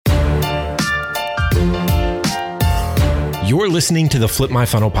You're listening to the Flip My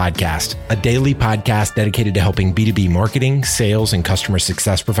Funnel podcast, a daily podcast dedicated to helping B2B marketing, sales, and customer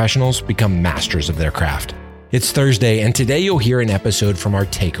success professionals become masters of their craft. It's Thursday, and today you'll hear an episode from our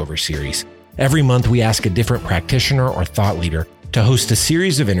Takeover series. Every month, we ask a different practitioner or thought leader to host a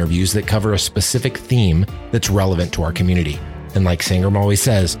series of interviews that cover a specific theme that's relevant to our community. And like Sangram always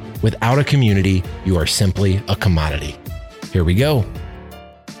says, without a community, you are simply a commodity. Here we go.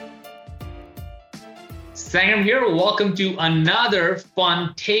 Sangram here. Welcome to another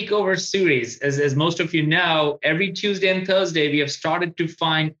fun Takeover series. As most of you know, every Tuesday and Thursday, we have started to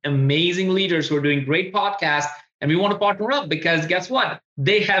find amazing leaders who are doing great podcasts, and we want to partner up because guess what?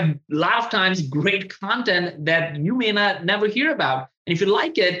 They have a lot of times great content that you may never hear about. And if you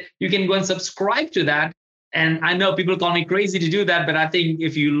like it, you can go and subscribe to that. And I know people call me crazy to do that, but I think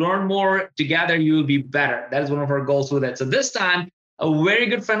if you learn more together, you will be better. That is one of our goals with it. So this time, a very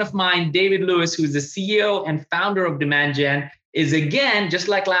good friend of mine, David Lewis, who's the CEO and founder of Demand Gen, is again, just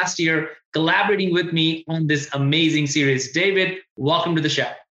like last year, collaborating with me on this amazing series. David, welcome to the show.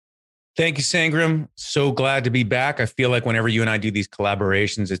 Thank you, Sangram. So glad to be back. I feel like whenever you and I do these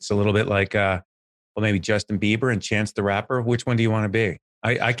collaborations, it's a little bit like, maybe Justin Bieber and Chance the Rapper. Which one do you want to be?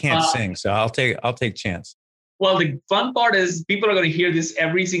 I can't sing, so I'll take Chance. Well, the fun part is people are going to hear this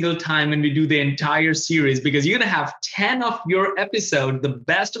every single time when we do the entire series, because you're going to have 10 of your episodes, the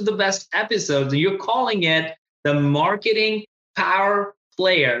best of the best episodes, and you're calling it the Marketing Power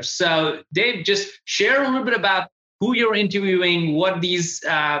Player. So Dave, just share a little bit about who you're interviewing, what these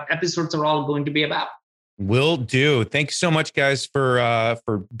episodes are all going to be about. Will do. Thank you so much, guys, for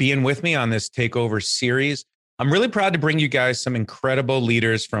being with me on this Takeover series. I'm really proud to bring you guys some incredible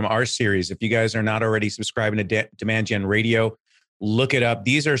leaders from our series. If you guys are not already subscribing to Demand Gen Radio, look it up.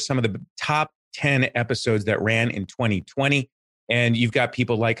 These are some of the top 10 episodes that ran in 2020. And you've got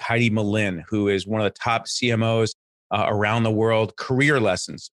people like Heidi Malin, who is one of the top CMOs around the world. Career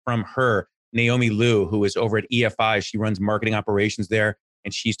lessons from her. Naomi Liu, who is over at EFI. She runs marketing operations there.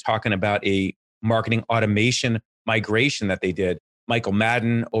 And she's talking about a marketing automation migration that they did. Michael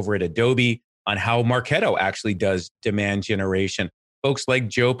Madden over at Adobe, on how Marketo actually does demand generation. Folks like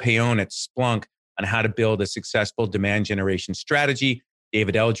Joe Payon at Splunk on how to build a successful demand generation strategy.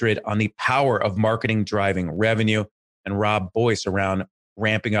 David Eldred on the power of marketing driving revenue. And Rob Boyce around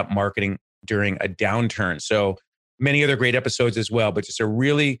ramping up marketing during a downturn. So many other great episodes as well, but just a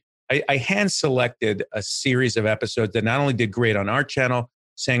really, I hand selected a series of episodes that not only did great on our channel,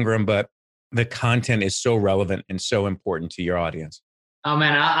 Sangram, but the content is so relevant and so important to your audience. Oh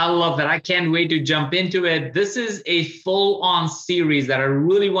man, I love that. I can't wait to jump into it. This is a full-on series that I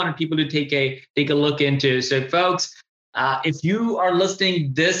really wanted people to take a look into. So folks, if you are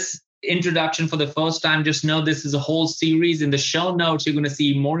listening this introduction for the first time, just know this is a whole series. In the show notes, you're going to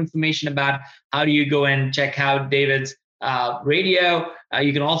see more information about how do you go and check out David's radio.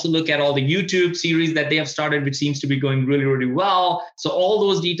 You can also look at all the YouTube series that they have started, which seems to be going really, really well. So all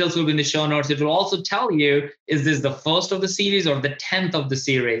those details will be in the show notes. It will also tell you, is this the first of the series or the 10th of the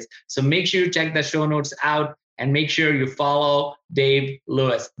series? So make sure you check the show notes out and make sure you follow Dave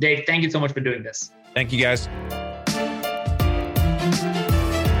Lewis. Dave, thank you so much for doing this. Thank you, guys.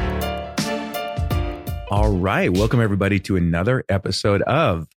 All right. Welcome, everybody, to another episode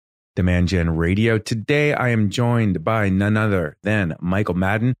of Demand Gen Radio. Today, I am joined by none other than Michael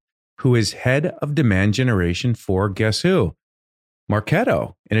Madden, who is head of demand generation for guess who?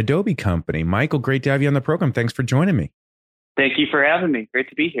 Marketo, an Adobe company. Michael, great to have you on the program. Thanks for joining me. Thank you for having me. Great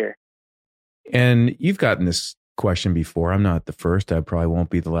to be here. And you've gotten this question before. I'm not the first. I probably won't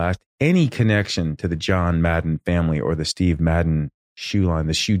be the last. Any connection to the John Madden family or the Steve Madden shoe line,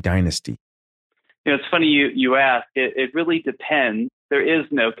 the shoe dynasty? You know, it's funny you ask. It really depends. There is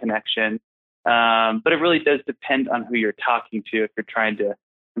no connection, but it really does depend on who you're talking to. If you're trying to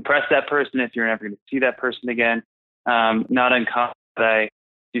impress that person, if you're never going to see that person again, not uncommon that I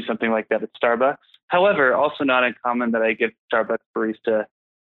do something like that at Starbucks. However, also not uncommon that I give Starbucks barista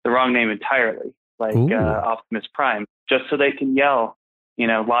the wrong name entirely, like Optimus Prime, just so they can yell,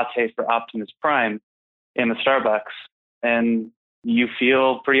 latte for Optimus Prime in the Starbucks, and you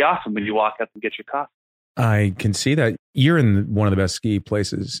feel pretty awesome when you walk up and get your coffee. I can see that. You're in one of the best ski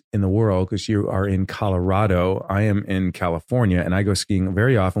places in the world because you are in Colorado. I am in California, and I go skiing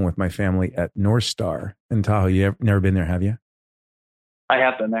very often with my family at North Star in Tahoe. You never been there, have you? I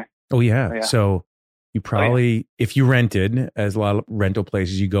have been there. Oh, yeah. So you probably, if you rented, as a lot of rental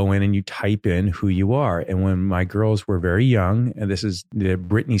places, you go in and you type in who you are. And when my girls were very young, and this is the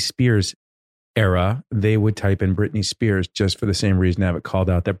Britney Spears era, they would type in Britney Spears just for the same reason to have it called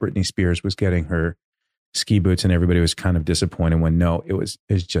out that Britney Spears was getting her ski boots, and everybody was kind of disappointed when no, it was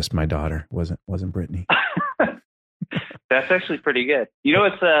just my daughter, wasn't Britney. That's actually pretty good.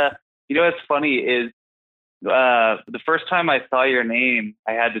 What's funny is the first time I saw your name,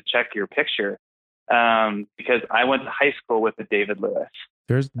 I had to check your picture because I went to high school with a David Lewis.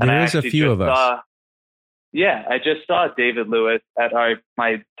 There is a few of us. I just saw David Lewis at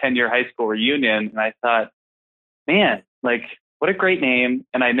my 10-year high school reunion, and I thought, man, like, what a great name.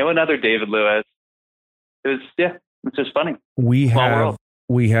 And I know another David Lewis. It's just funny. We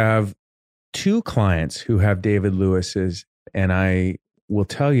have two clients who have David Lewis's, and I will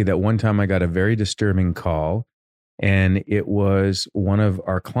tell you that one time I got a very disturbing call, and it was one of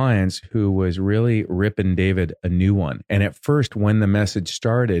our clients who was really ripping David a new one. And at first, when the message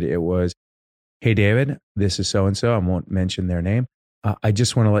started, it was, "Hey, David, this is so-and-so. I won't mention their name. I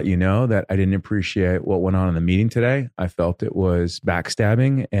just want to let you know that I didn't appreciate what went on in the meeting today. I felt it was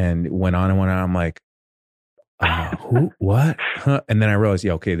backstabbing," and went on and went on. I'm like, who, what? Huh? And then I realized,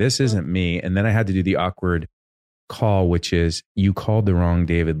 yeah, okay, this isn't me. And then I had to do the awkward call, which is, you called the wrong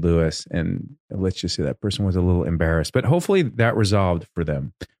David Lewis. And let's just say that person was a little embarrassed, but hopefully that resolved for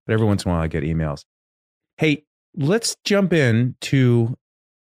them. But every once in a while I get emails. Hey, let's jump into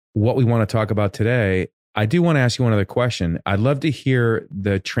what we want to talk about today. I do want to ask you one other question. I'd love to hear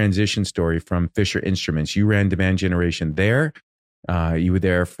the transition story from Fisher Instruments. You ran demand generation there. You were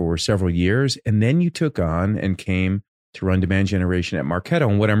there for several years, and then you took on and came to run demand generation at Marketo.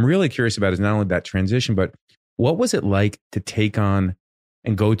 And what I'm really curious about is not only that transition, but what was it like to take on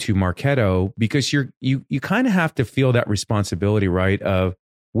and go to Marketo? Because you kind of have to feel that responsibility, right? Of,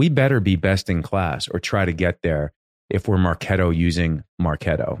 we better be best in class or try to get there if we're Marketo using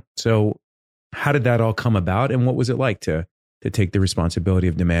Marketo. So how did that all come about, and what was it like to take the responsibility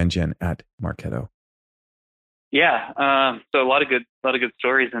of demand gen at Marketo? Yeah, so a lot of good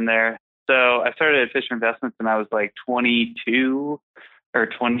stories in there. So I started at Fisher Investments when I was like 22 or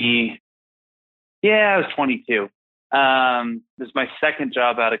 20. Yeah, I was 22. This is my second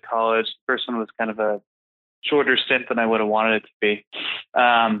job out of college. The first one was kind of a shorter stint than I would have wanted it to be.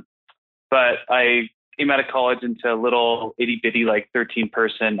 But I came out of college into a little itty bitty, like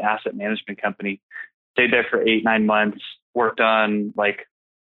 13-person asset management company. Stayed there for 8-9 months, worked on like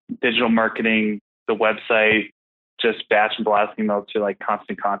digital marketing, the website, just batch and blast emails to like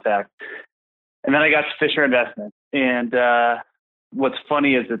Constant Contact. And then I got to Fisher Investments. And what's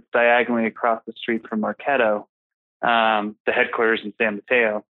funny is it's diagonally across the street from Marketo, the headquarters in San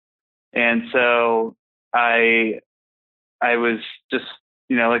Mateo. And so I was just,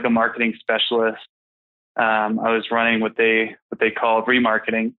 like a marketing specialist. I was running what they call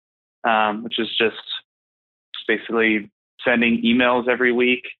remarketing, which is just basically sending emails every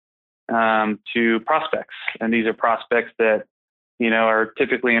week to prospects. And these are prospects that, are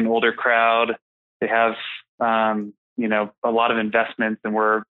typically an older crowd. They have, a lot of investments, and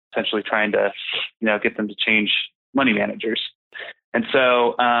we're essentially trying to, get them to change money managers. And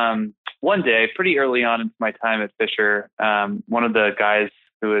so one day, pretty early on into my time at Fisher, one of the guys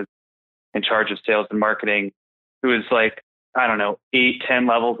who was in charge of sales and marketing, who was like, I don't know, 8-10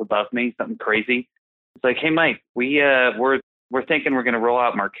 levels above me, something crazy. It's like, "Hey, Mike, we're thinking we're going to roll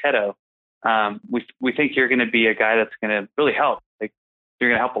out Marketo. We think you're going to be a guy that's going to really help. Like, you're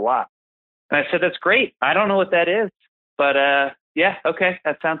going to help a lot." And I said, "That's great. I don't know what that is, but yeah, okay,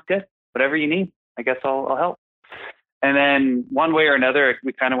 that sounds good. Whatever you need, I guess I'll help." And then one way or another,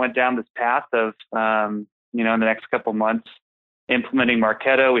 we kind of went down this path of, in the next couple of months, implementing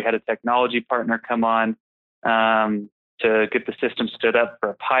Marketo. We had a technology partner come on to get the system stood up for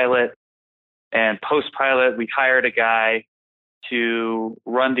a pilot. And post-pilot, we hired a guy to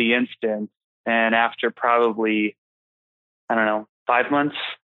run the instance. And after probably, 5 months,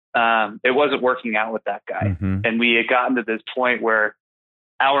 it wasn't working out with that guy. Mm-hmm. And we had gotten to this point where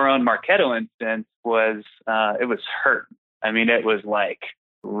our own Marketo instance was hurt. I mean, it was like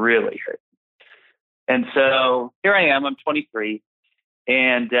really hurt. And so here I am, I'm 23,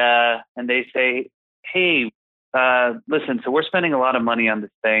 and they say, "Hey, listen, so we're spending a lot of money on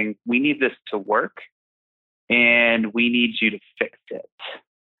this thing. We need this to work, and we need you to fix it."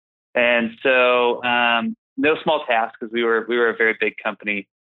 And so no small task, because we were a very big company.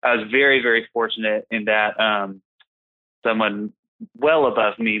 I was very, very fortunate in that someone well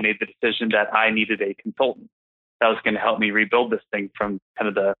above me made the decision that I needed a consultant that was going to help me rebuild this thing from kind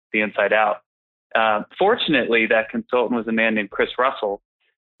of the inside out. Fortunately, that consultant was a man named Chris Russell.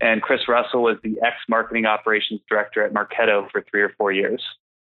 And Chris Russell was the ex-marketing operations director at Marketo for 3 or 4 years,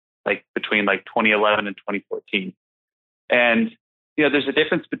 like between 2011 and 2014. And, there's a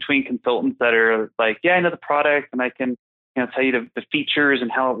difference between consultants that are like, "Yeah, I know the product and I can, tell you the features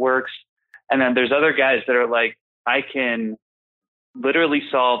and how it works." And then there's other guys that are like, "I can literally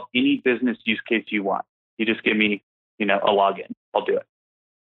solve any business use case you want. You just give me, a login. I'll do it.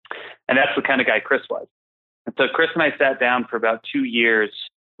 And that's the kind of guy Chris was. And so Chris and I sat down for about 2 years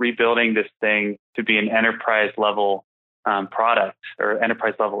rebuilding this thing to be an enterprise level product or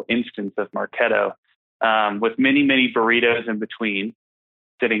enterprise level instance of Marketo, with many, many burritos in between,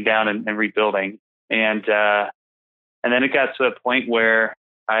 sitting down and rebuilding. And then it got to a point where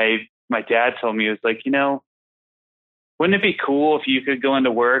my dad told me, he was like, wouldn't it be cool if you could go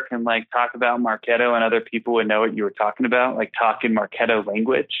into work and like talk about Marketo and other people would know what you were talking about, like talk in Marketo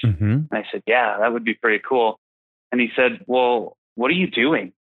language? Mm-hmm. And I said, yeah, that would be pretty cool. And he said, well, what are you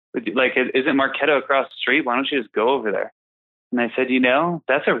doing? Like, isn't Marketo across the street? Why don't you just go over there? And I said,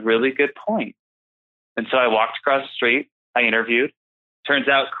 that's a really good point. And so I walked across the street. I interviewed. Turns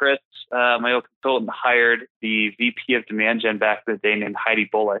out Chris, my old consultant, hired the VP of demand gen back in the day named Heidi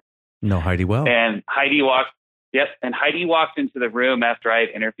Bullock. No, Heidi well. And Heidi walked into the room after I had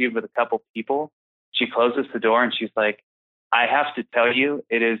interviewed with a couple people. She closes the door and she's like, I have to tell you,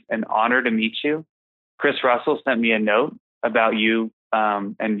 it is an honor to meet you. Chris Russell sent me a note about you,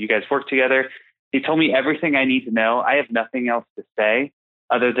 and you guys work together. He told me everything I need to know. I have nothing else to say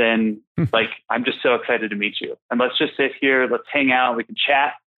other than like, I'm just so excited to meet you. And let's just sit here. Let's hang out. We can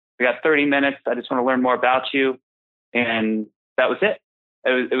chat. We got 30 minutes. I just want to learn more about you. And that was it.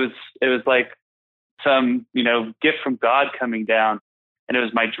 It was like some, gift from God coming down, and it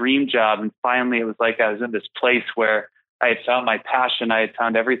was my dream job. And finally it was like, I was in this place where I had found my passion. I had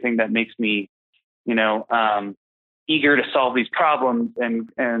found everything that makes me, eager to solve these problems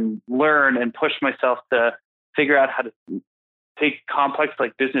and learn and push myself to figure out how to take complex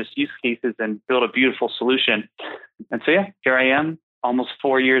like business use cases and build a beautiful solution. And so, yeah, here I am almost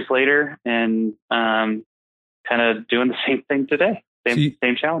 4 years later and kind of doing the same thing today.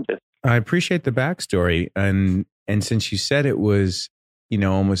 Same challenges. I appreciate the backstory. And since you said it was,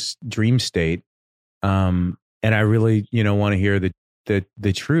 almost dream state, and I really, want to hear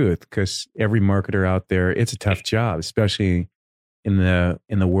the truth, because every marketer out there, it's a tough job, especially in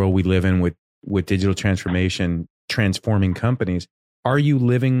the world we live in with digital transformation, transforming companies. Are you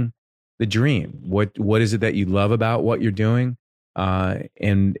living the dream? What is it that you love about what you're doing?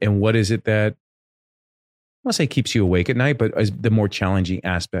 And what is it that, I won't say keeps you awake at night, but is the more challenging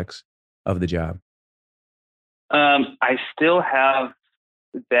aspects of the job? I still have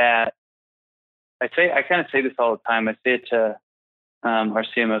that. I kind of say this all the time. I say it to our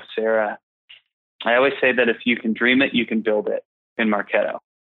CMO, Sarah. I always say that if you can dream it, you can build it in Marketo.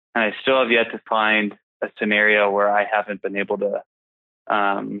 And I still have yet to find a scenario where I haven't been able to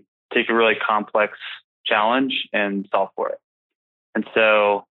take a really complex challenge and solve for it. And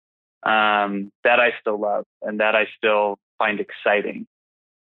so that I still love and that I still find exciting.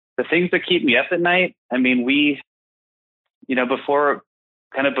 The things that keep me up at night, I mean, before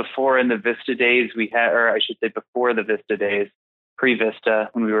in the Vista days we had, or I should say before the Vista days, pre-Vista,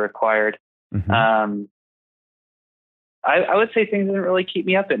 when we were acquired, Mm-hmm. I would say things didn't really keep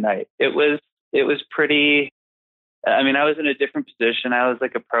me up at night. It was pretty, I mean, I was in a different position. I was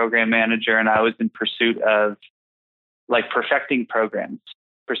like a program manager and I was in pursuit of like perfecting programs,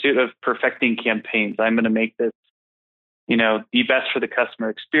 pursuit of perfecting campaigns. I'm going to make this, be best for the customer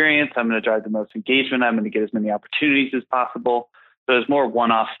experience. I'm going to drive the most engagement. I'm going to get as many opportunities as possible. So it was more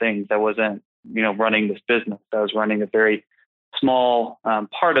one-off things. I wasn't, running this business. I was running a very small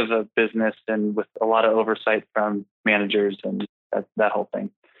part of a business and with a lot of oversight from managers and that whole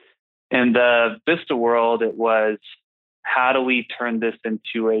thing. In the Vista world, it was, how do we turn this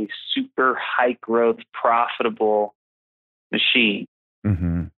into a super high growth, profitable machine?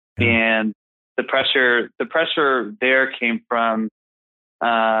 Mm-hmm. Yeah. And the pressure there came from,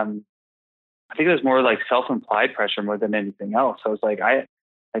 I think it was more like self-implied pressure more than anything else. I was like,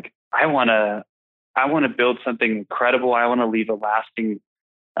 I want to build something incredible. I want to leave a lasting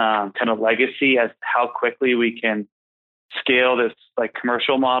kind of legacy as how quickly we can scale this like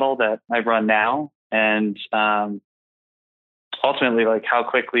commercial model that I run now. And ultimately like how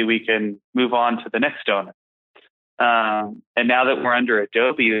quickly we can move on to the next owner. And now that we're under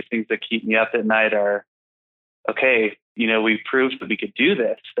Adobe, the things that keep me up at night are, okay, we proved that we could do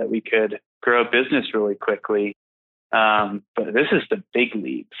this, that we could grow a business really quickly. But this is the big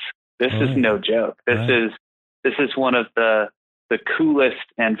leagues. This is no joke. This is one of the coolest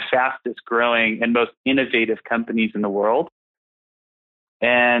and fastest growing and most innovative companies in the world.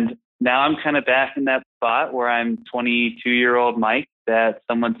 And now I'm kind of back in that spot where I'm 22-year-old Mike that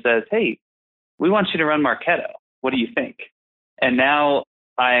someone says, hey, we want you to run Marketo. What do you think? And now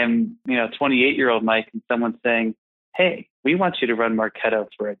I'm, 28-year-old Mike and someone's saying, hey, we want you to run Marketo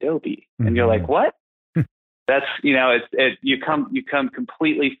for Adobe. Mm-hmm. And you're like, what? That's, you come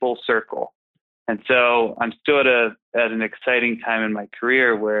completely full circle. And so I'm still at an exciting time in my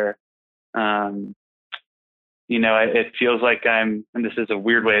career where, it feels like and this is a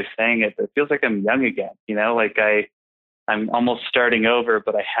weird way of saying it, but it feels like I'm young again, like I'm almost starting over,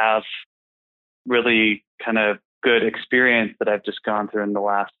 but I have really kind of good experience that I've just gone through in the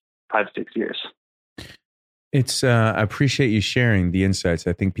last 5-6 years. I appreciate you sharing the insights.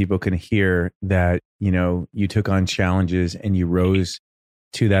 I think people can hear that, you took on challenges and you rose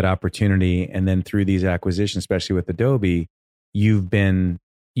to that opportunity. And then through these acquisitions, especially with Adobe, the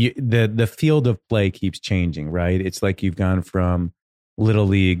field of play keeps changing, right? It's like you've gone from little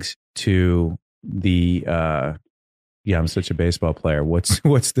leagues to I'm such a baseball player. What's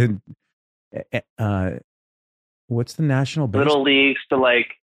the national baseball? Little leagues to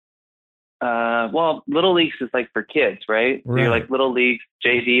little leagues is like for kids, right? So you're like little leagues,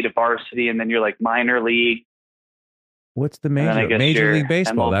 JV to varsity, and then you're like minor league. What's the Major League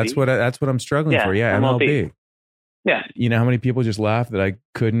Baseball? MLB. That's what I'm struggling for. Yeah, MLB. Yeah. You know how many people just laugh that I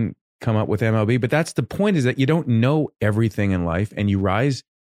couldn't come up with MLB? But that's the point, is that you don't know everything in life, and you rise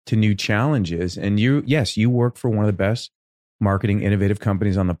to new challenges. And you work for one of the best marketing innovative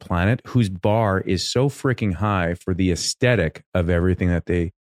companies on the planet, whose bar is so freaking high for the aesthetic of everything that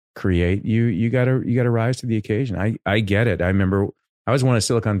they create. You gotta rise to the occasion. I get it. I remember I was one of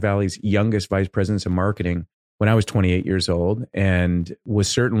Silicon Valley's youngest vice presidents of marketing when I was 28 years old, and was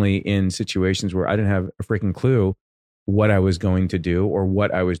certainly in situations where I didn't have a freaking clue what I was going to do or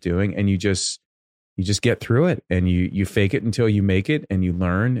what I was doing. And you just get through it, and you fake it until you make it, and you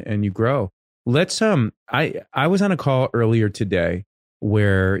learn and you grow. Let's I was on a call earlier today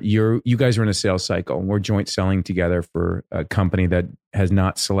where you guys are in a sales cycle, and we're joint selling together for a company that has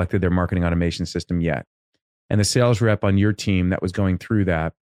not selected their marketing automation system yet. And the sales rep on your team that was going through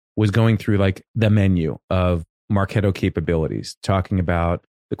like the menu of Marketo capabilities, talking about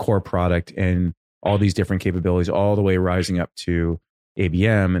the core product and all these different capabilities, all the way rising up to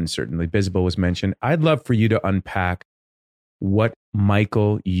ABM, and certainly Visible was mentioned. I'd love for you to unpack what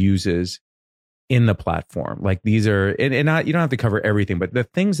Michael uses in the platform. Like, these are, and not, you don't have to cover everything, but the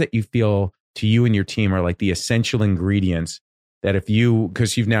things that you feel to you and your team are like the essential ingredients that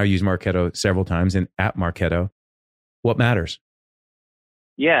because you've now used Marketo several times, and at Marketo, what matters?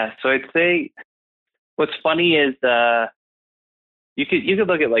 Yeah. So I'd say what's funny is, you could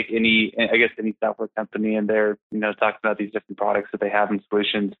look at like any software company, and they're, talking about these different products that they have and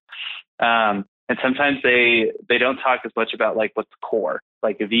solutions. And sometimes they don't talk as much about like what's core,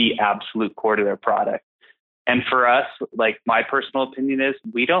 like the absolute core to their product. And for us, like, my personal opinion is,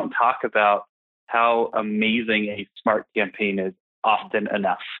 we don't talk about how amazing a smart campaign is often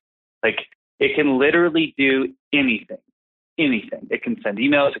enough. Like, it can literally do anything. It can send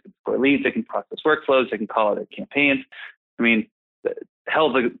emails, it can score leads, it can process workflows, it can call other campaigns. I mean,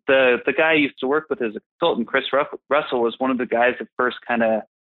 hell, the guy I used to work with as a consultant, Chris Russell, was one of the guys that first kind of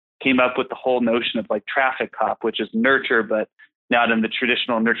came up with the whole notion of like traffic cop, which is nurture, but not in the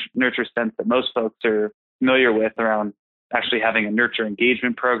traditional nurture sense that most folks are familiar with, around actually having a nurture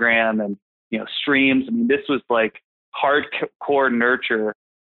engagement program and, streams. I mean, this was like hardcore nurture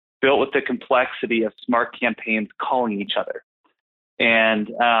built with the complexity of smart campaigns calling each other. And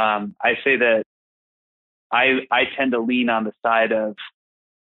I say that I tend to lean on the side of,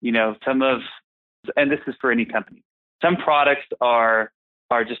 and this is for any company, some products are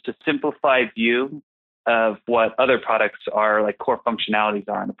just a simplified view of what other products are, like core functionalities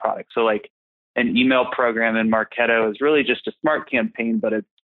are in the product. So like an email program in Marketo is really just a smart campaign, but it's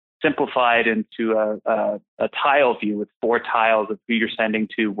simplified into a tile view with 4 tiles of who you're sending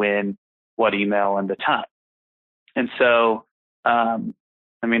to, when, what email, and the time. And so,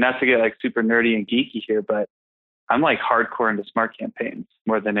 not to get like super nerdy and geeky here, but I'm like hardcore into smart campaigns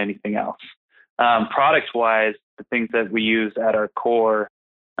more than anything else. Product wise, the things that we use at our core,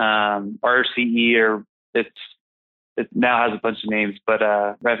 RCE, or it now has a bunch of names, but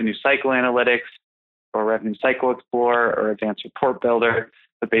Revenue Cycle Analytics, or Revenue Cycle Explorer, or Advanced Report Builder,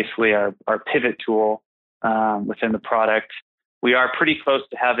 but basically our pivot tool within the product. We are pretty close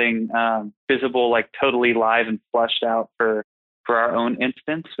to having Visible like totally live and flushed out for our own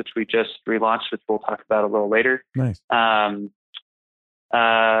instance, which we just relaunched, which we'll talk about a little later. Nice.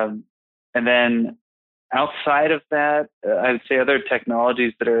 And then outside of that, I would say other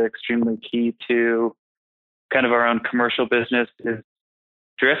technologies that are extremely key to kind of our own commercial business is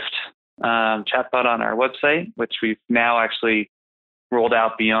Drift, chatbot on our website, which we've now actually rolled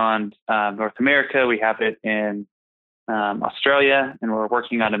out beyond North America. We have it in Australia, and we're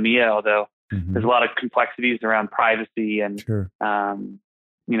working on EMEA, although there's a lot of complexities around privacy and, sure.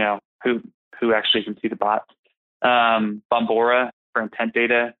 Who actually can see the bot. Bombora for intent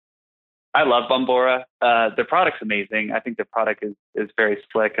data I love Bombora. Their product's amazing. I think their product is very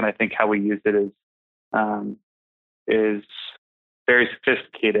slick, and I think how we use it is very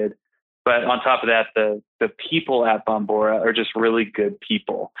sophisticated. But on top of that, the people at Bombora are just really good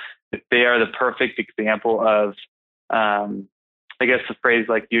people. They are the perfect example of, I guess the phrase,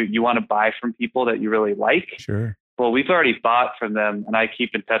 like you want to buy from people that you really like. Sure. Well, we've already bought from them, and I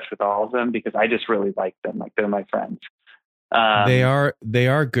keep in touch with all of them because I just really like them. Like, they're my friends. They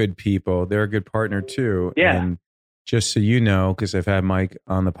are good people. They're a good partner too. Yeah. And just so you know, because I've had Mike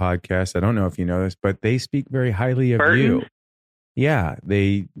on the podcast, I don't know if you know this, but they speak very highly of you. Yeah,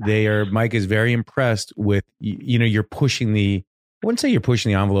 they are. Mike is very impressed with, you're pushing I wouldn't say you're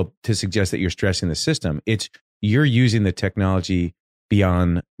pushing the envelope to suggest that you're stressing the system. It's you're using the technology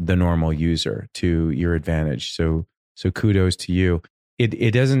beyond the normal user to your advantage. So kudos to you.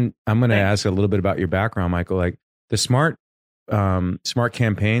 It doesn't, I'm going to ask a little bit about your background, Michael, like the smart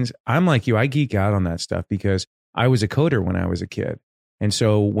campaigns. I'm like you, I geek out on that stuff because I was a coder when I was a kid. And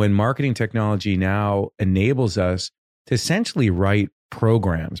so when marketing technology now enables us to essentially write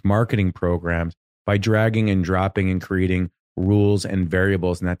marketing programs by dragging and dropping and creating rules and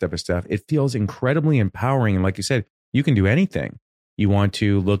variables and that type of stuff, it feels incredibly empowering. And like you said, you can do anything. You want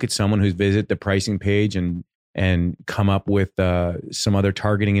to look at someone who's visit the pricing page and come up with some other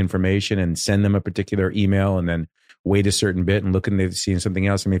targeting information and send them a particular email and then wait a certain bit and look and they've seen something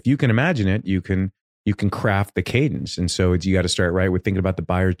else. I mean, if you can imagine it, you can craft the cadence. And so you got to start right with thinking about the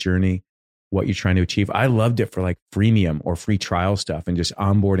buyer's journey, what you're trying to achieve. I loved it for like freemium or free trial stuff and just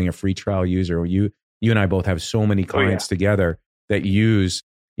onboarding a free trial user. You and I both have so many clients together that use,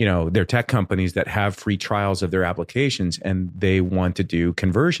 their tech companies that have free trials of their applications and they want to do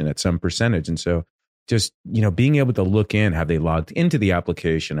conversion at some percentage. And so just, being able to look in, have they logged into the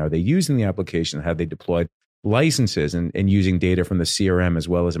application? Are they using the application? Have they deployed licenses and using data from the CRM as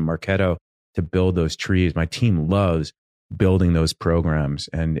well as in Marketo to build those trees? My team loves building those programs.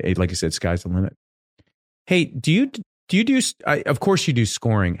 And like I said, sky's the limit. Hey, do you do, of course you do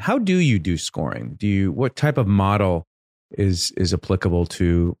scoring. How do you do scoring? What type of model is applicable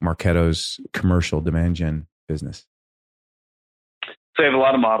to Marketo's commercial demand gen business? So we have a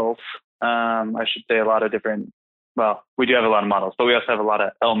lot of models. I should say a lot of different, we do have a lot of models, but we also have a lot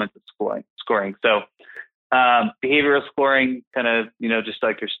of elements of scoring. So behavioral scoring, kind of, just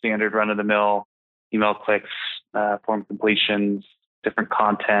like your standard run of the mill, email clicks, form completions, different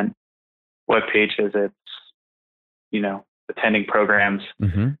content, web page visits, attending programs.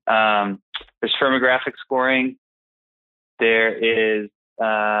 Mm-hmm. There's firmographic scoring. There is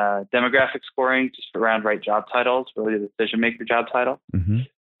demographic scoring, just around right job titles, really the decision maker job title.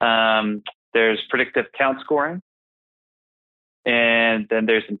 Mm-hmm. There's predictive account scoring, and then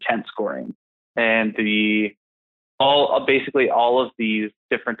there's intent scoring. And basically all of these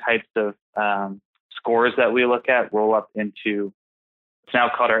different types of scores that we look at roll up into, it's now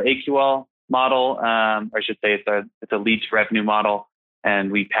called our AQL model. Or I should say it's a lead to revenue model,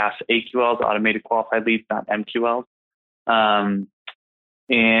 and we pass AQLs, automated qualified leads, not MQLs.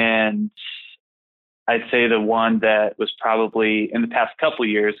 And I'd say the one that was probably in the past couple of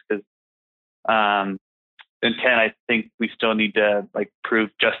years, because intent, I think we still need to prove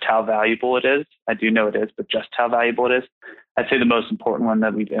just how valuable it is. I do know it is, but just how valuable it is. I'd say the most important one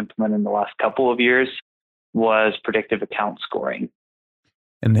that we've implemented in the last couple of years was predictive account scoring.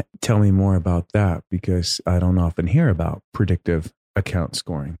 And tell me more about that, because I don't often hear about predictive account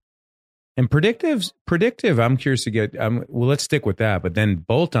scoring. And predictive, I'm curious to get, let's stick with that, but then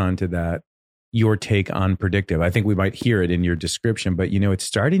bolt on to that your take on predictive. I think we might hear it in your description, but it's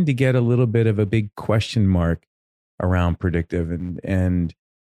starting to get a little bit of a big question mark around predictive and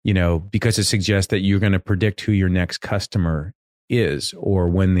because it suggests that you're going to predict who your next customer is or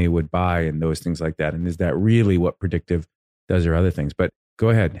when they would buy and those things like that. And is that really what predictive does or other things? But go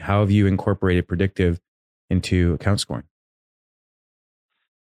ahead. How have you incorporated predictive into account scoring?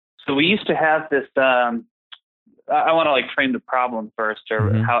 So we used to have this, I want to frame the problem first, or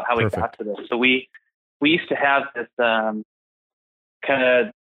Mm-hmm. how we Perfect. got to this. So we used to have this kind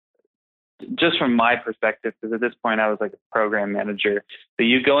of, just from my perspective, because at this point I was like a program manager, that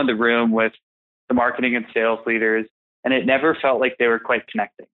you go in the room with the marketing and sales leaders, and it never felt like they were quite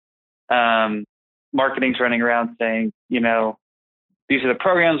connecting. Marketing's running around saying, these are the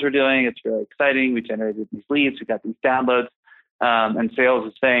programs we're doing. It's really exciting. We generated these leads. We got these downloads. And sales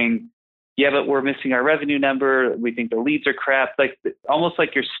is saying, yeah, but we're missing our revenue number. We think the leads are crap. Almost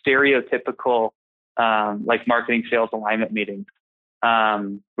like your stereotypical, marketing sales alignment meetings,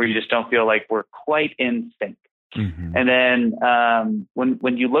 where you just don't feel like we're quite in sync. Mm-hmm. And then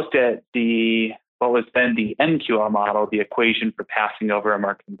when you looked at the what was then the MQL model, the equation for passing over a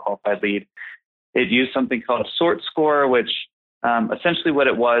marketing qualified lead. It used something called a sort score, which essentially what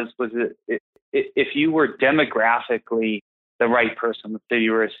it was if you were demographically the right person, let's say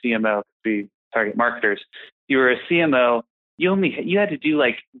you were a CMO, we target marketers, you were a CMO, you had to do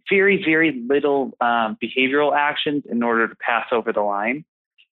like very, very little behavioral actions in order to pass over the line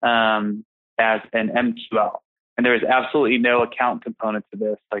as an MQL. And there was absolutely no account component to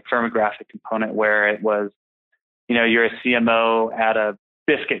this, like firmographic component, where it was, you're a CMO at a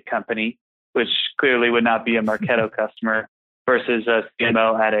biscuit company, which clearly would not be a Marketo customer, versus a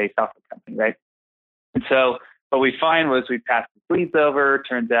CMO at a software company, right? And so what we find was we passed the leads over.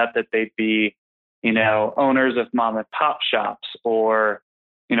 Turns out that they'd be, owners of mom and pop shops, or,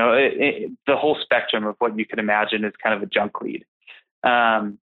 the whole spectrum of what you could imagine is kind of a junk lead.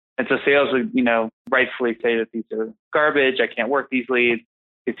 And so sales would, rightfully say that these are garbage. I can't work these leads.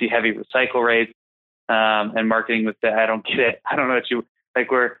 You see heavy recycle rates. And marketing would say, I don't get it. I don't know what you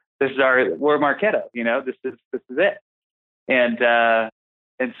like. We're Marketo. This is it.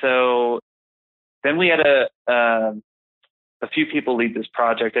 And so then we had a few people lead this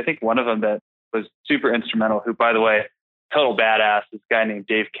project. I think one of them that was super instrumental, who, by the way, total badass, this guy named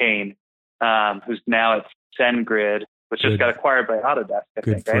Dave Kane, who's now at SendGrid, which just got acquired by Autodesk.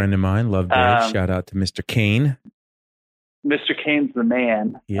 Good friend of mine. Love Dave. Shout out to Mr. Kane. Mr. Kane's the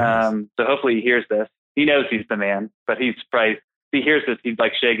man. Yes. So hopefully he hears this. He knows he's the man, but he's probably, if he hears this, he'd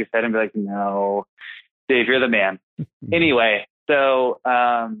like shake his head and be like, no, Dave, you're the man. Anyway, so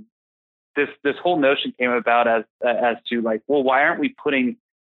this whole notion came about as to like, well, why aren't we putting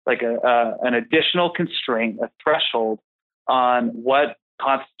like an additional constraint, a threshold on what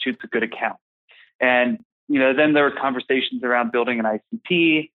constitutes a good account? And then there were conversations around building an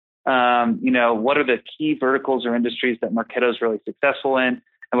ICP. What are the key verticals or industries that Marketo is really successful in,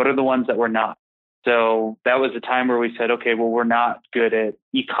 and what are the ones that we're not? So that was a time where we said, okay, well, we're not good at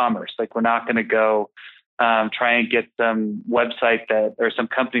e-commerce. Like, we're not going to go try and get some website or some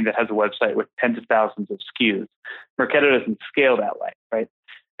company that has a website with tens of thousands of SKUs. Marketo doesn't scale that way, right?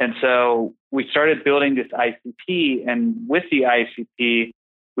 And so we started building this ICP, and with the ICP,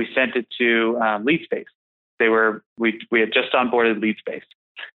 we sent it to LeadSpace. We had just onboarded LeadSpace.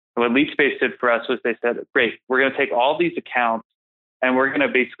 And what LeadSpace did for us was they said, great, we're going to take all these accounts and we're going to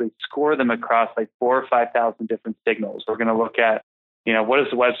basically score them across like 4,000 or 5,000 different signals. We're going to look at, what does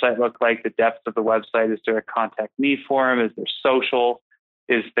the website look like? The depth of the website. Is there a contact me form? Is there social?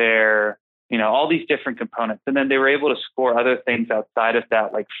 Is there, all these different components? And then they were able to score other things outside of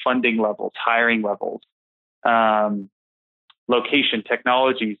that, like funding levels, hiring levels, location,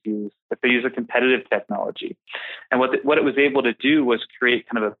 technologies used, if they use a competitive technology. And what it was able to do was create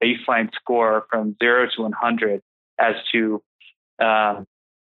kind of a baseline score from 0 to 100 as to how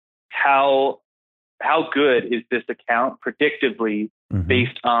good is this account predictably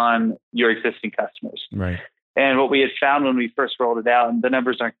based on your existing customers. Right. And what we had found when we first rolled it out, and the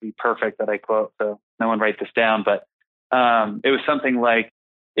numbers aren't going to be perfect that I quote, so no one write this down, but it was something like,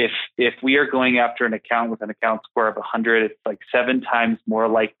 if we are going after an account with an account score of 100, it's like 7 times more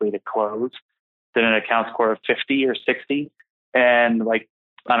likely to close than an account score of 50 or 60. And like,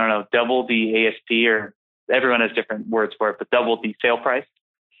 I don't know, double the ASP, or everyone has different words for it, but double the sale price.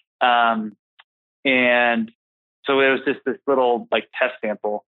 And so it was just this little like test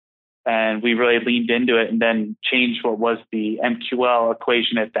sample, and we really leaned into it and then changed what was the MQL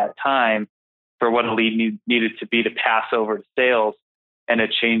equation at that time for what a lead needed to be to pass over to sales. And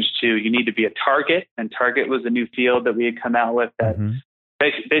it changed to, you need to be a target. And target was a new field that we had come out with that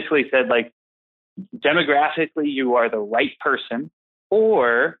basically said, like, demographically, you are the right person,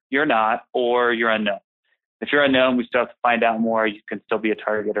 or you're not, or you're unknown. If you're unknown, we still have to find out more. You can still be a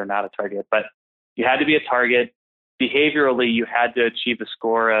target or not a target, but you had to be a target. Behaviorally, you had to achieve a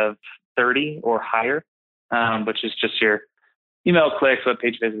score of 30 or higher, which is just your email clicks, web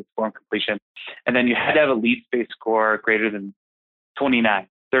page visits, form completion. And then you had to have a LeadSpace score greater than 29,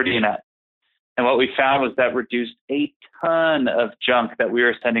 30 and up. And what we found was that reduced a ton of junk that we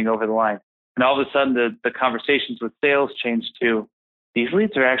were sending over the line. And all of a sudden, the conversations with sales changed to, these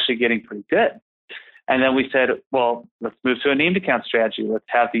leads are actually getting pretty good. And then we said, well, let's move to a named account strategy. Let's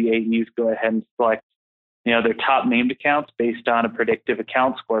have the AEs go ahead and select, their top named accounts based on a predictive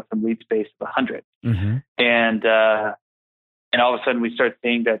account score from LeadSpace of 100. And all of a sudden we start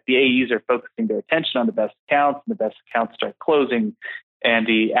seeing that the AEs are focusing their attention on the best accounts, and the best accounts start closing, and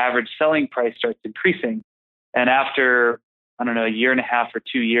the average selling price starts increasing. And after, I don't know, a year and a half or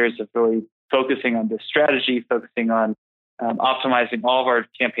 2 years of really focusing on this strategy, focusing on optimizing all of our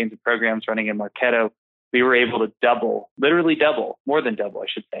campaigns and programs running in Marketo, we were able to double, literally double, more than double, I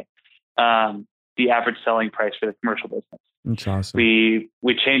should say, the average selling price for the commercial business. That's awesome. We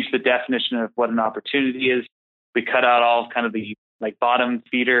changed the definition of what an opportunity is. We cut out all kind of the like bottom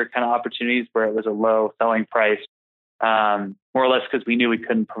feeder kind of opportunities where it was a low selling price, more or less because we knew we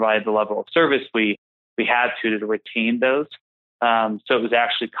couldn't provide the level of service we had to retain those. So it was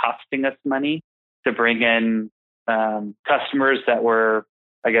actually costing us money to bring in customers that were,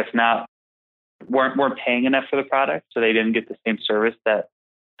 I guess, weren't paying enough for the product, so they didn't get the same service that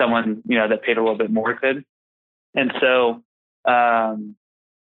someone that paid a little bit more could. And so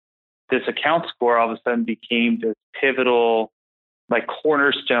this account score all of a sudden became this pivotal, like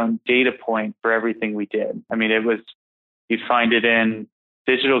cornerstone data point for everything we did. I mean, you'd find it in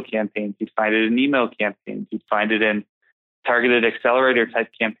digital campaigns, you'd find it in email campaigns, you'd find it in targeted accelerator type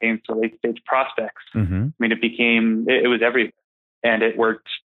campaigns for late stage prospects. Mm-hmm. I mean, it was everywhere, and it worked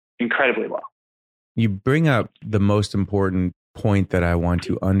incredibly well. You bring up the most important point that I want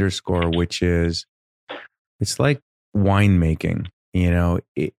to underscore, which is it's like winemaking.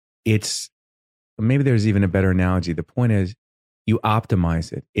 It's maybe there's even a better analogy. The point is you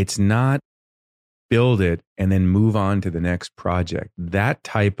optimize it. It's not build it and then move on to the next project. That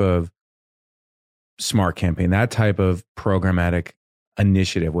type of smart campaign, that type of programmatic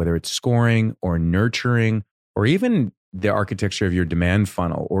initiative, whether it's scoring or nurturing or even the architecture of your demand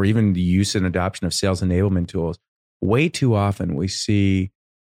funnel or even the use and adoption of sales enablement tools, way too often we see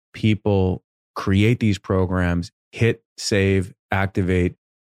people create these programs, hit, save, activate,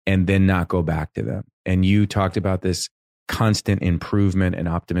 and then not go back to them. And you talked about this constant improvement and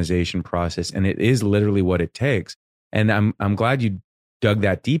optimization process, and it is literally what it takes. And I'm glad you dug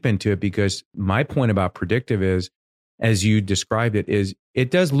that deep into it, because my point about predictive is, as you described it, is it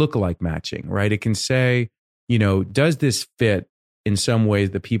does look like matching, right? It can say, does this fit in some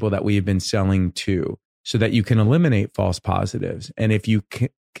ways the people that we've been selling to, so that you can eliminate false positives. And if you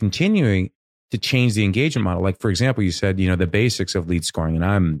continuing to change the engagement model, like for example, you said, the basics of lead scoring, and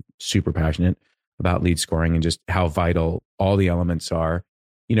I'm super passionate about lead scoring and just how vital all the elements are.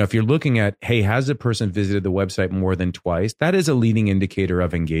 If you're looking at, hey, has the person visited the website more than twice? That is a leading indicator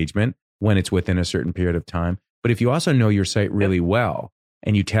of engagement when it's within a certain period of time. But if you also know your site really well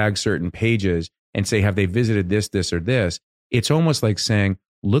and you tag certain pages and say, have they visited this, this, or this? It's almost like saying,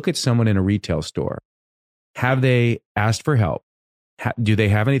 look at someone in a retail store. Have they asked for help? Do they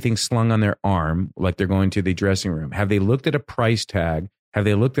have anything slung on their arm, like they're going to the dressing room? Have they looked at a price tag? Have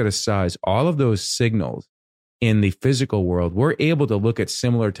they looked at a size? All of those signals in the physical world, we're able to look at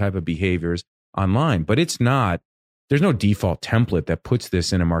similar type of behaviors online, but there's no default template that puts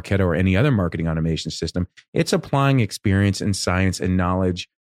this in a Marketo or any other marketing automation system. It's applying experience and science and knowledge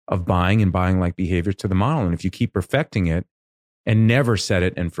of buying and buying like behaviors to the model. And if you keep perfecting it and never set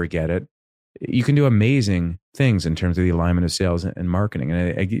it and forget it, you can do amazing things in terms of the alignment of sales and marketing.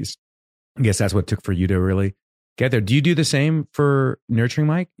 And I guess that's what it took for you to really get there. Do you do the same for nurturing,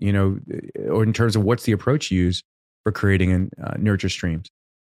 Mike? Or in terms of what's the approach you use for creating and nurture streams?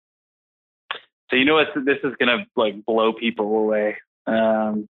 So this is going to like blow people away.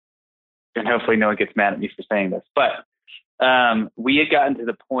 And hopefully no one gets mad at me for saying this, but we had gotten to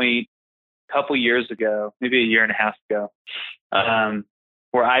the point a couple years ago, maybe a year and a half ago,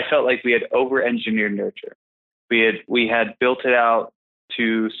 where I felt like we had over-engineered nurture. We had built it out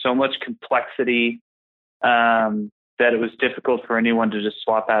to so much complexity that it was difficult for anyone to just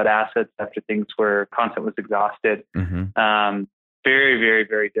swap out assets after content was exhausted. Mm-hmm. Very, very,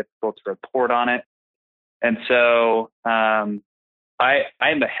 very difficult to report on it. And so I'm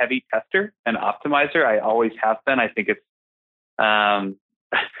a heavy tester and optimizer. I always have been. I think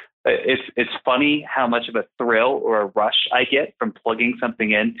it's funny how much of a thrill or a rush I get from plugging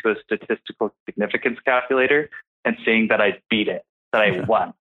something into a statistical significance calculator and seeing that I beat it, that I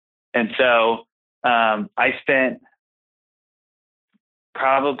won. And so I spent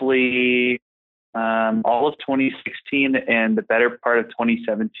probably all of 2016 and the better part of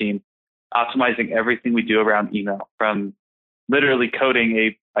 2017 optimizing everything we do around email, from literally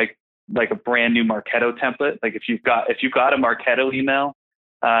coding a brand new Marketo template. Like if you've got a Marketo email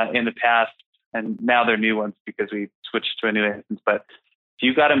in the past, and now they're new ones because we switched to a new instance, but if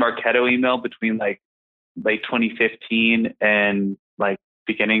you got a Marketo email between like late 2015 and like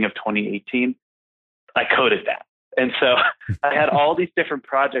beginning of 2018, I coded that. And so I had all these different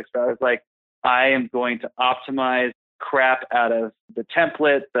projects where I was like, I am going to optimize crap out of the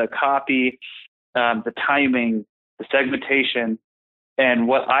template, the copy, the timing, the segmentation. And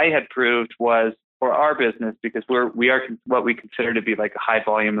what I had proved was, for our business, because we are what we consider to be like a high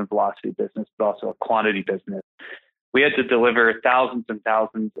volume and velocity business, but also a quantity business, we had to deliver thousands and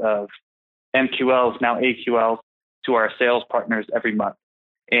thousands of MQLs, now AQLs, to our sales partners every month.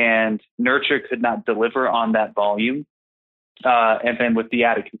 and nurture could not deliver on that volume. And then with the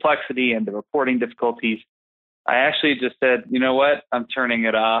added complexity and the reporting difficulties, I actually just said, you know what, I'm turning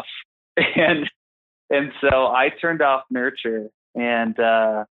it off. And so I turned off nurture, and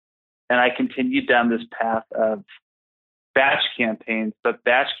I continued down this path of batch campaigns, but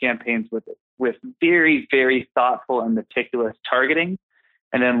batch campaigns with very, very thoughtful and meticulous targeting,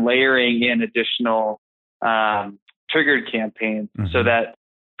 and then layering in additional triggered campaigns, so that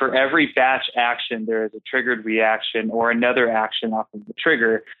for every batch action, there is a triggered reaction or another action off of the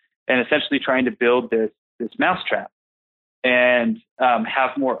trigger, and essentially trying to build this mousetrap and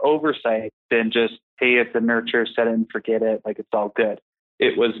have more oversight than just, hey, it's a nurture, set it and forget it, like it's all good.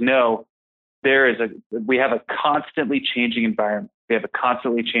 It was, no, we have a constantly changing environment. We have a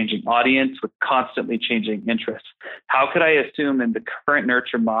constantly changing audience with constantly changing interests. How could I assume in the current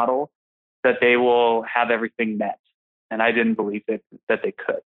nurture model that they will have everything met? And I didn't believe that they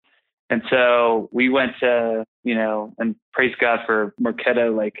could. And so we went to, and praise God for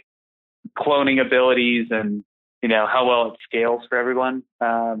Marketo, like cloning abilities and, how well it scales for everyone.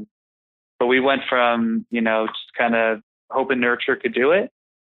 But we went from, just kind of hoping nurture could do it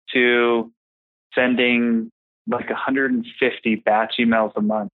to sending like 150 batch emails a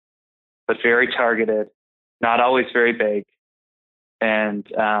month, but very targeted, not always very big, and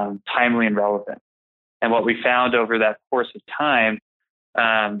timely and relevant. And what we found over that course of time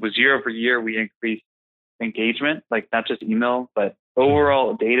was year over year, we increased engagement, like not just email, but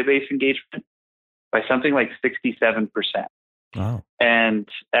overall database engagement by something like 67%. Wow. And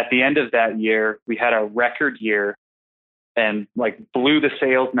at the end of that year, we had a record year and like blew the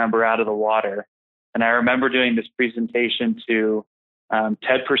sales number out of the water. And I remember doing this presentation to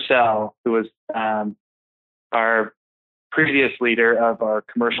Ted Purcell, who was our previous leader of our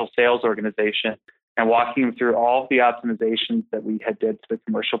commercial sales organization, and walking him through all of the optimizations that we had did to the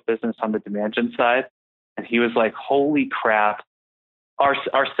commercial business on the demand gen side. And he was like, holy crap,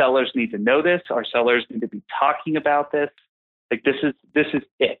 our sellers need to know this. Our sellers need to be talking about this. Like this is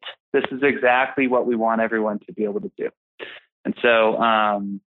it. This is exactly what we want everyone to be able to do. And so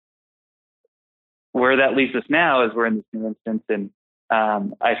where that leaves us now is we're in this new instance, and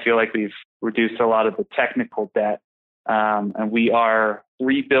I feel like we've reduced a lot of the technical debt, and we are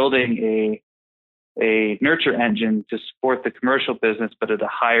rebuilding a nurture engine to support the commercial business, but at a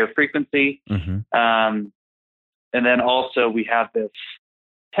higher frequency. And then also we have this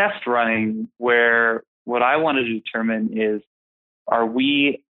test running where what I want to determine is, are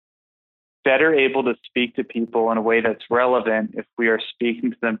we better able to speak to people in a way that's relevant if we are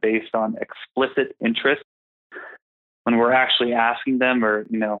speaking to them based on explicit interest, when we're actually asking them or,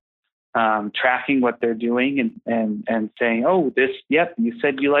 tracking what they're doing and saying, oh, yep, you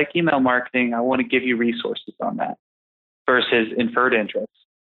said you like email marketing. I want to give you resources on that, versus inferred interest.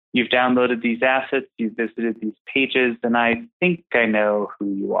 You've downloaded these assets, you've visited these pages, and I think I know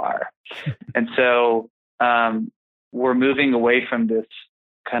who you are. And so we're moving away from this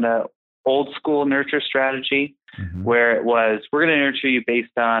kind of old school nurture strategy, where it was, we're going to nurture you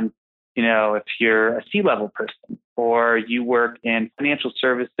based on, if you're a C-level person, or you work in financial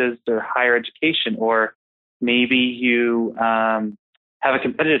services or higher education, or maybe you have a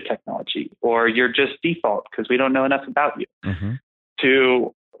competitive technology, or you're just default because we don't know enough about you.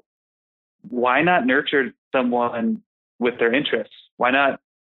 To why not nurture someone with their interests? Why not,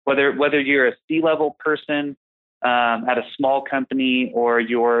 whether you're a C-level person at a small company, or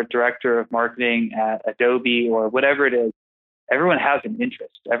you're director of marketing at Adobe, or whatever it is, everyone has an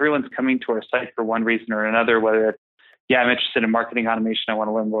interest. Everyone's coming to our site for one reason or another, whether it's, I'm interested in marketing automation, I want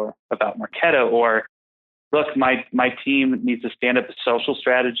to learn more about Marketo, or look, my team needs to stand up a social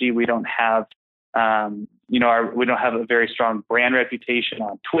strategy. We don't have, we don't have a very strong brand reputation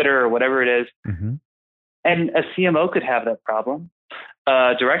on Twitter or whatever it is. And a CMO could have that problem.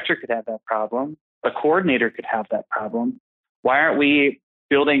 A director could have that problem. A coordinator could have that problem. Why aren't we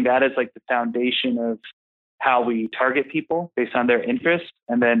building that as like the foundation of how we target people based on their interests,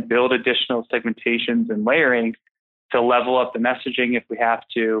 and then build additional segmentations and layering to level up the messaging if we have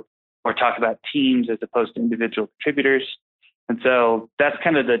to, or talk about teams as opposed to individual contributors? And so that's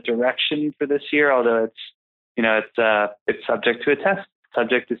kind of the direction for this year, although it's subject to a test,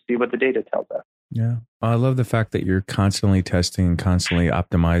 subject to see what the data tells us. Yeah. I love the fact that you're constantly testing and constantly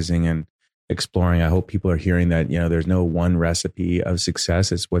optimizing and exploring. I hope people are hearing that, there's no one recipe of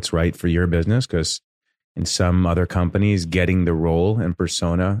success. It's what's right for your business, because in some other companies, getting the role and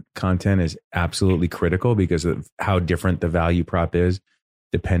persona content is absolutely critical because of how different the value prop is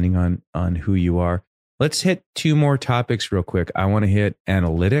depending on who you are. Let's hit two more topics real quick. I want to hit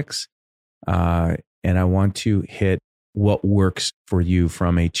analytics, and I want to hit what works for you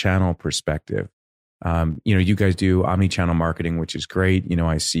from a channel perspective. You guys do omni-channel marketing, which is great.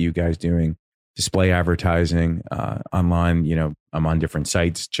 I see you guys doing display advertising online. I'm on different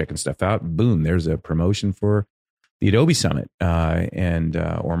sites checking stuff out. Boom, there's a promotion for the Adobe Summit or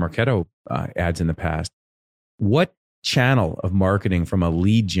Marketo ads in the past. What channel of marketing from a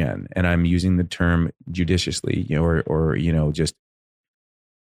lead gen, and I'm using the term judiciously, or just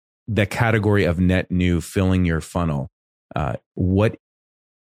the category of net new, filling your funnel, what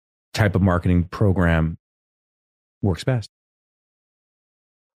type of marketing program works best?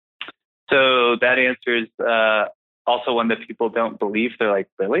 So that answer is also one that people don't believe. They're like,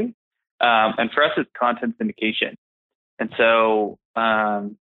 really? And for us, it's content syndication. And so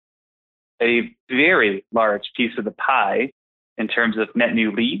a very large piece of the pie in terms of net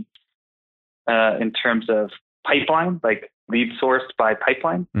new leads, in terms of pipeline, like lead sourced by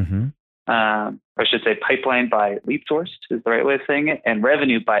pipeline, I should say pipeline by lead sourced is the right way of saying it, and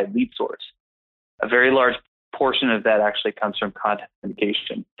revenue by lead source. A very large portion of that actually comes from content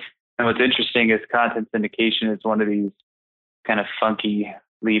syndication. And what's interesting is content syndication is one of these kind of funky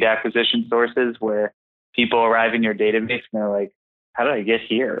lead acquisition sources where people arrive in your database and they're like, how did I get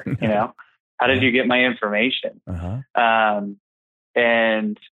here? How did you get my information?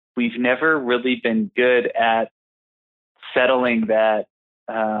 And we've never really been good at settling that,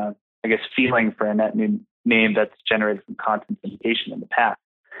 feeling for a net new name that's generated from content syndication in the past.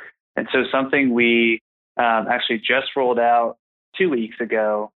 And so something we actually just rolled out 2 weeks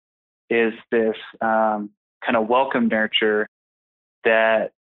ago is this kind of welcome nurture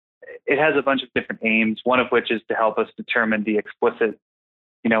that it has a bunch of different aims, one of which is to help us determine the explicit,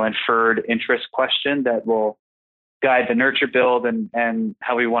 inferred interest question that will guide the nurture build and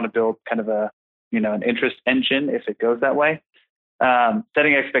how we want to build kind of an interest engine if it goes that way.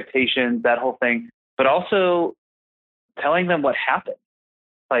 Setting expectations, that whole thing, but also telling them what happened.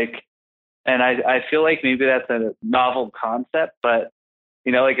 And I feel like maybe that's a novel concept, but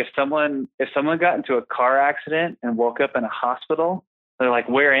if someone got into a car accident and woke up in a hospital, they're like,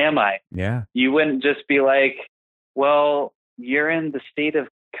 where am I? Yeah. You wouldn't just be like, well, you're in the state of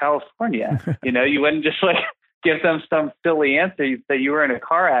California. You wouldn't just give them some silly answer. You'd say you were in a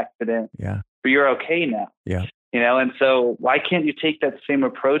car accident, yeah, but you're okay now. Yeah. And so why can't you take that same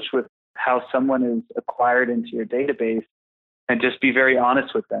approach with how someone is acquired into your database and just be very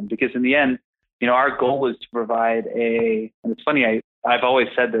honest with them? Because in the end, our goal is to provide and it's funny, I've always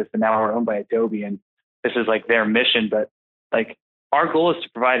said this, and now we're owned by Adobe, and this is like their mission, but our goal is to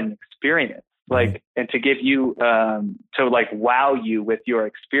provide an experience, and to give you, to wow you with your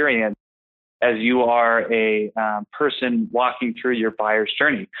experience as you are a person walking through your buyer's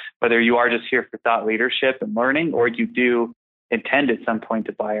journey, whether you are just here for thought leadership and learning, or you do intend at some point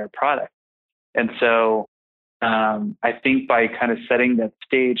to buy our product. And so I think by kind of setting that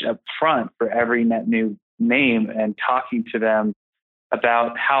stage up front for every net new name and talking to them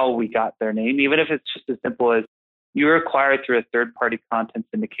about how we got their name, even if it's just as simple as you were acquired through a third-party content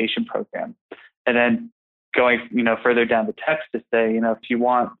syndication program. And then going, further down the text to say, if you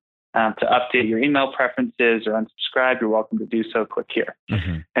want to update your email preferences or unsubscribe, you're welcome to do so. Click here.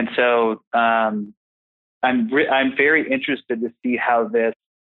 And so I'm very interested to see how this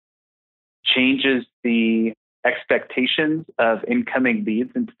changes the expectations of incoming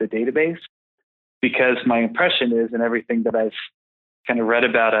leads into the database, because my impression is, and everything that I've kind of read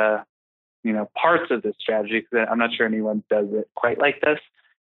about, parts of this strategy, because I'm not sure anyone does it quite like this,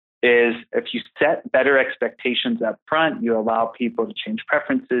 is if you set better expectations up front, you allow people to change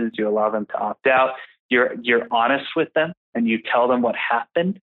preferences, you allow them to opt out, you're honest with them, and you tell them what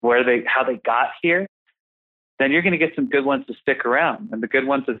happened, how they got here, then you're going to get some good ones to stick around. And the good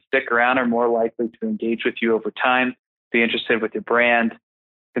ones that stick around are more likely to engage with you over time, be interested with your brand,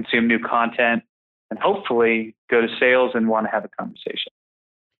 consume new content, and hopefully go to sales and want to have a conversation.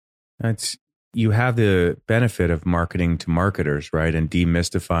 You have the benefit of marketing to marketers, right? And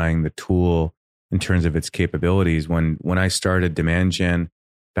demystifying the tool in terms of its capabilities. When I started Demand Gen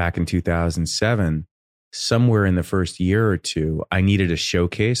back in 2007, somewhere in the first year or two, I needed a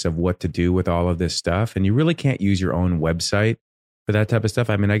showcase of what to do with all of this stuff. And you really can't use your own website for that type of stuff.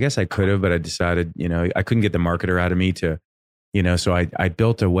 I mean, I guess I could have, but I decided, I couldn't get the marketer out of me to, so I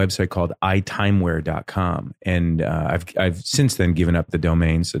built a website called itimeware.com. And I've since then given up the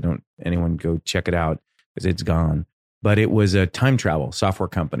domain. So don't anyone go check it out because it's gone. But it was a time travel software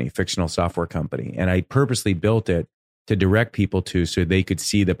company, fictional software company. And I purposely built it to direct people to so they could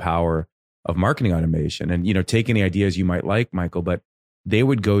see the power of marketing automation and, take any ideas you might like, Michael, but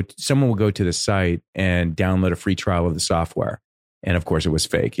someone would go to the site and download a free trial of the software. And of course it was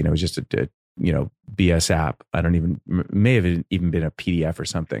fake, it was just a BS app. May have even been a PDF or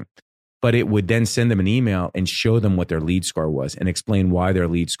something. But it would then send them an email and show them what their lead score was and explain why their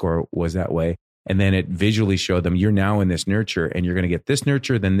lead score was that way. And then it visually showed them, you're now in this nurture and you're going to get this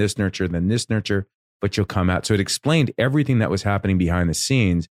nurture, then this nurture, then this nurture, but you'll come out. So it explained everything that was happening behind the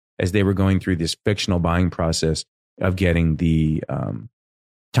scenes as they were going through this fictional buying process of getting the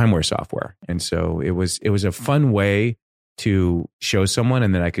timeware software. And so it was a fun way to show someone,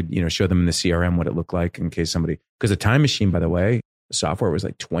 and then I could, show them in the CRM what it looked like in case somebody, because the time machine, by the way, the software was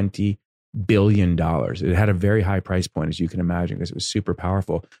like $20 billion. It had a very high price point, as you can imagine, because it was super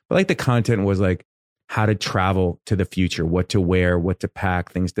powerful. But like the content was like how to travel to the future, what to wear, what to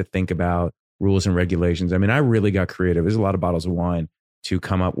pack, things to think about, rules and regulations. I mean, I really got creative. There's a lot of bottles of wine to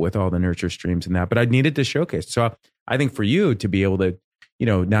come up with all the nurture streams and that, but I needed to showcase. So I think for you to be able to,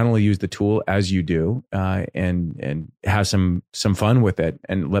 not only use the tool as you do, and have some fun with it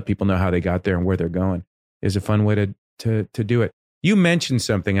and let people know how they got there and where they're going is a fun way to do it. You mentioned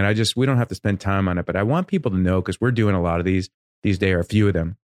something, and we don't have to spend time on it, but I want people to know, because we're doing a lot of these days, or a few of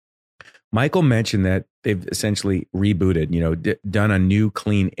them. Michael mentioned that they've essentially rebooted, done a new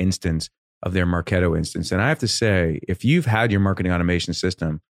clean instance of their Marketo instance. And I have to say, if you've had your marketing automation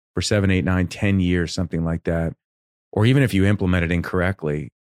system for 7, 8, 9, 10 years, something like that, or even if you implement it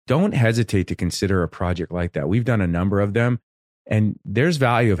incorrectly, don't hesitate to consider a project like that. We've done a number of them, and there's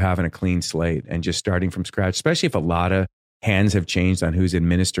value of having a clean slate and just starting from scratch, especially if a lot of hands have changed on who's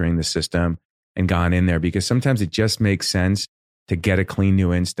administering the system and gone in there, because sometimes it just makes sense to get a clean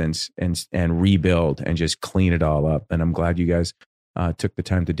new instance and rebuild and just clean it all up. And I'm glad you guys took the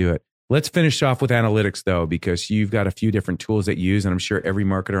time to do it. Let's finish off with analytics, though, because you've got a few different tools that you use, and I'm sure every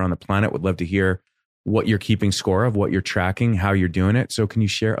marketer on the planet would love to hear what you're keeping score of, what you're tracking, how you're doing it. So can you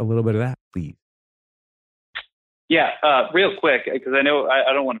share a little bit of that, please? Yeah, real quick, because I know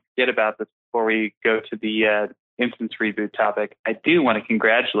I don't want to forget about this before we go to the instance reboot topic. I do want to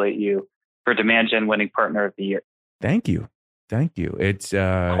congratulate you for Demand Gen winning Partner of the Year. Thank you. It's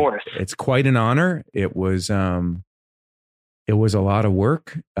of course, it's quite an honor. It was a lot of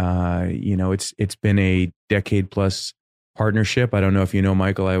work. It's been a decade plus partnership. I don't know if you know,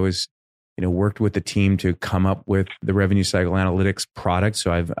 Michael, I was worked with the team to come up with the revenue cycle analytics product.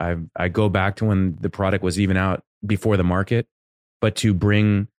 So I go back to when the product was even out before the market, but to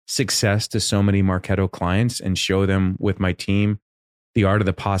bring success to so many Marketo clients and show them with my team the art of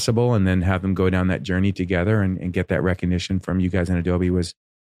the possible, and then have them go down that journey together and get that recognition from you guys in Adobe was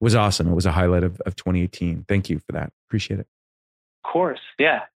awesome. It was a highlight of 2018. Thank you for that. Appreciate it. Of course.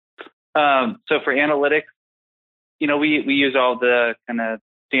 Yeah. So for analytics, we use all the kind of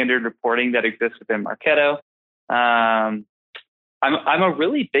standard reporting that exists within Marketo. I'm a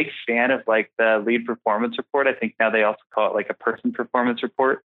really big fan of like the lead performance report. I think now they also call it like a person performance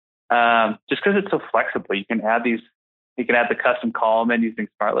report. Just because it's so flexible, you can add the custom column in using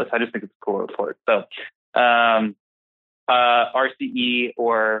SmartList. I just think it's a cool report. So RCE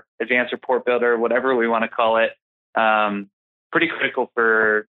or Advanced Report Builder, whatever we want to call it, pretty critical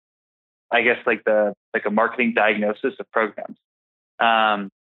for, I guess, like a marketing diagnosis of programs.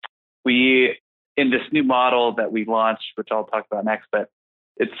 We, in this new model that we launched, which I'll talk about next, but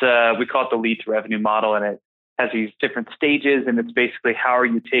it's we call it the lead to revenue model, and it has these different stages, and it's basically how are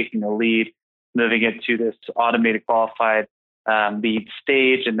you taking a lead, moving it to this automated qualified lead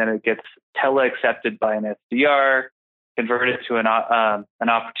stage, and then it gets tele-accepted by an SDR, converted to an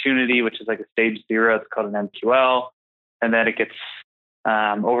opportunity, which is like a stage 0. It's called an MQL, and then it gets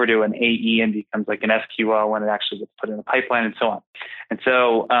over to an AE and becomes like an SQL when it actually gets put in a pipeline, and so on. And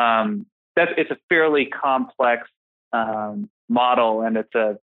so it's a fairly complex model, and it's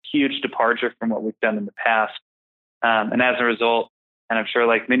a huge departure from what we've done in the past. And as a result, and I'm sure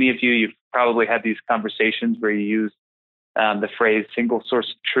like many of you, you've probably had these conversations where you use the phrase single source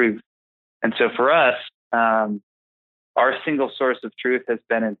of truth. And so for us, our single source of truth has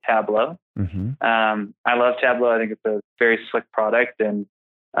been in Tableau. Mm-hmm. I love Tableau. I think it's a very slick product, and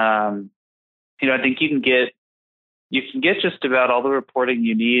I think you can get just about all the reporting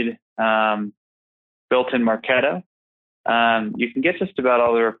you need built in Marketo. You can get just about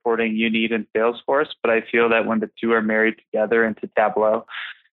all the reporting you need in Salesforce, but I feel that when the two are married together into Tableau,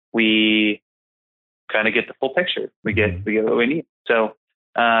 we kind of get the full picture. We get what we need. So,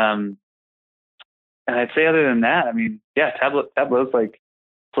 and I'd say other than that, I mean, yeah, Tableau's like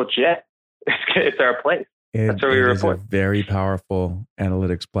legit. It's our place. That's where we report. It's a very powerful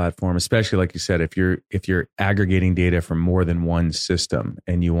analytics platform, especially like you said, if you're aggregating data from more than one system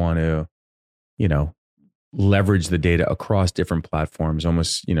and you want to, leverage the data across different platforms,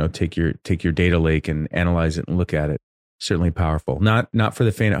 almost, take your data lake and analyze it and look at it. certainly powerful. Not for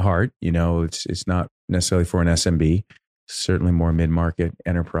the faint at heart. It's not necessarily for an SMB. Certainly more mid-market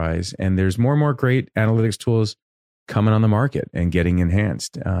enterprise. And there's more and more great analytics tools coming on the market and getting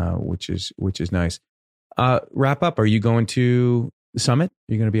enhanced, which is nice. Wrap up. Are you going to the summit?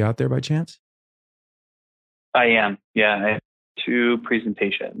 Are you going to be out there by chance? I am. Yeah, I have 2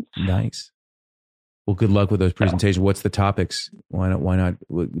 presentations. Nice. Well, good luck with those presentations. What's the topics? Why not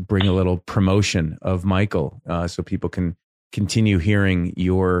bring a little promotion of Michael so people can continue hearing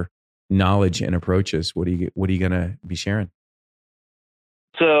your knowledge and approaches? What are you going to be sharing?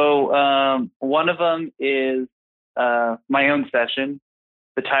 So one of them is my own session.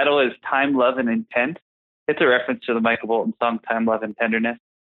 The title is Time, Love, and Intent. It's a reference to the Michael Bolton song, Time, Love, and Tenderness.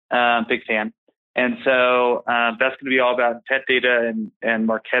 Big fan. And so that's going to be all about intent data and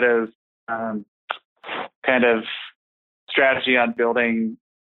Marketo's kind of strategy on building,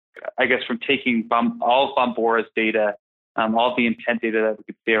 I guess, from taking all of Bombora's data, all of the intent data that we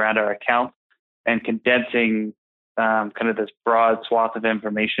could see around our accounts, and condensing kind of this broad swath of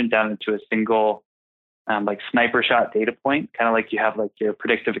information down into a single like sniper shot data point, kind of like you have like your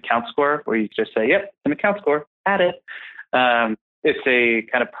predictive account score, where you just say, yep, an account score, add it. It's a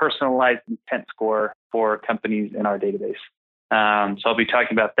kind of personalized intent score for companies in our database. So I'll be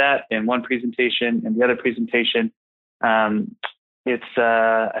talking about that in one presentation. And the other presentation, it's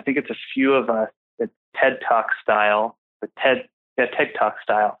I think it's a few of us. It's TED Talk style. TED Talk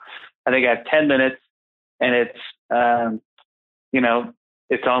style. I think I have 10 minutes, and it's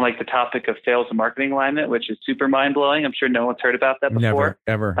it's on like the topic of sales and marketing alignment, which is super mind blowing. I'm sure no one's heard about that before.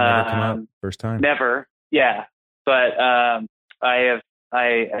 Never come out first time. Never, yeah. But I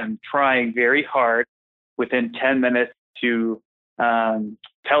am trying very hard within 10 minutes to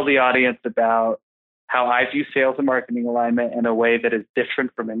tell the audience about how I view sales and marketing alignment in a way that is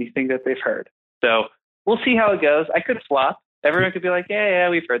different from anything that they've heard. So we'll see how it goes. I could flop. Everyone could be like, yeah,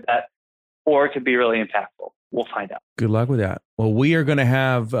 we've heard that. Or it could be really impactful. We'll find out. Good luck with that. Well, we are going to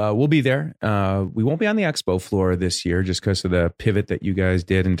have, we'll be there. We won't be on the expo floor this year just because of the pivot that you guys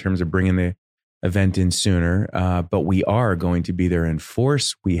did in terms of bringing the event in sooner. But we are going to be there in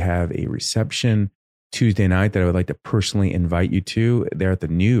force. We have a reception Tuesday night that I would like to personally invite you to. There at the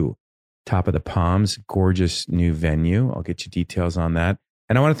new Top of the Palms, gorgeous new venue. I'll get you details on that.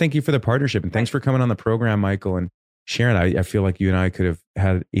 And I want to thank you for the partnership. And thanks for coming on the program, Michael. And Sharon, I feel like you and I could have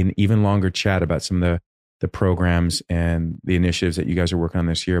had an even longer chat about some of the programs and the initiatives that you guys are working on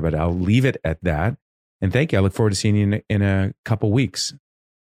this year, but I'll leave it at that. And thank you. I look forward to seeing you in a couple weeks.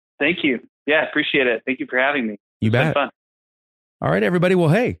 Thank you. Yeah, appreciate it. Thank you for having me. You bet. It's been fun. All right, everybody. Well,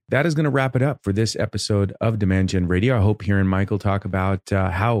 hey, that is going to wrap it up for this episode of Demand Gen Radio. I hope hearing Michael talk about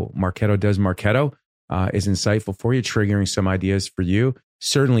how Marketo does Marketo is insightful for you, triggering some ideas for you.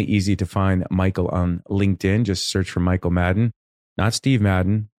 Certainly easy to find Michael on LinkedIn. Just search for Michael Madden, not Steve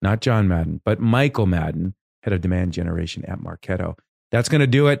Madden, not John Madden, but Michael Madden, head of demand generation at Marketo. That's going to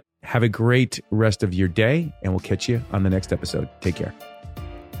do it. Have a great rest of your day, and we'll catch you on the next episode. Take care.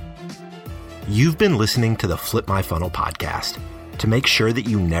 You've been listening to the Flip My Funnel podcast. To make sure that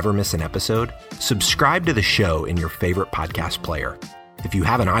you never miss an episode, subscribe to the show in your favorite podcast player. If you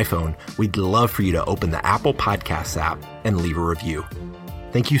have an iPhone, we'd love for you to open the Apple Podcasts app and leave a review.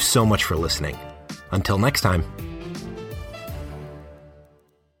 Thank you so much for listening. Until next time.